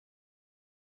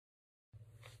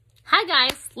Hi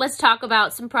guys, let's talk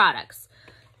about some products.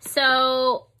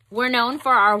 So we're known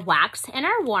for our wax and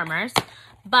our warmers,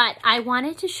 but I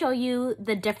wanted to show you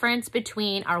the difference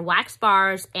between our wax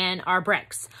bars and our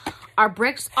bricks. Our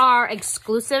bricks are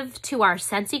exclusive to our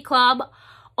Scentsy Club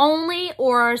only,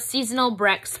 or seasonal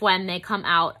bricks when they come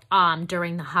out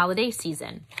during the holiday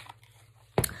season.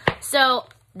 So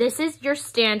this is your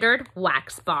standard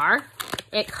wax bar.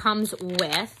 It comes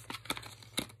with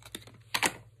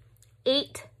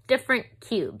 8 different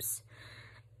cubes.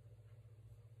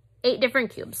 8 different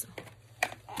cubes.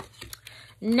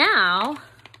 Now,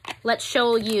 let's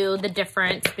show you the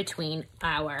difference between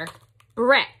our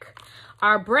brick.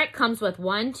 Our brick comes with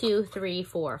 1, 2, 3,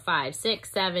 4, 5,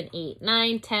 6, 7, 8,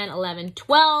 9, 10, 11,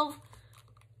 12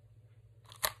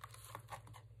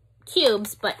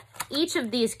 cubes, but each of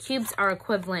these cubes are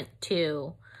equivalent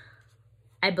to,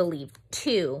 I believe,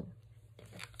 2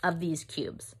 of these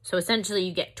cubes. So essentially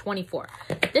you get 24.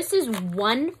 This is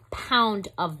 1 pound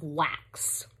of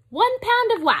wax. 1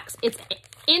 pound of wax. It's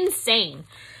insane,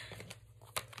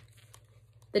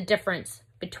 the difference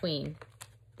between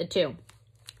the two.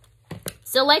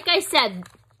 So like I said,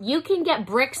 you can get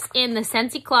bricks in the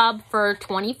Scentsy Club for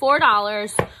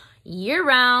 $24 year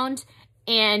round,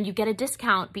 and you get a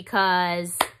discount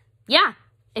because, yeah,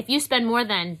 if you spend more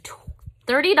than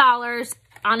 $30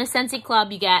 on a Scentsy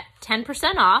Club, you get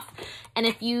 10% off. And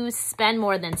if you spend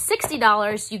more than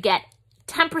 $60, you get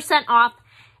 10% off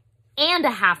and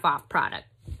a half off product.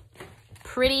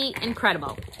 Pretty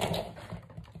incredible.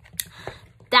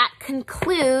 That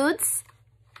concludes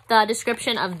the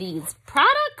description of these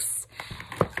products.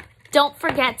 Don't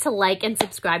forget to like and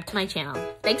subscribe to my channel.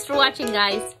 Thanks for watching,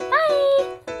 guys.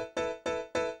 Bye!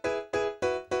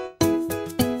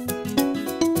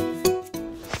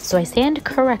 So I stand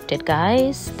corrected,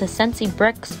 guys. The Scentsy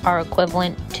bricks are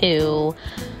equivalent to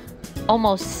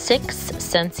almost 6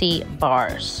 Scentsy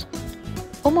bars.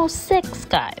 Almost 6,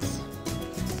 guys.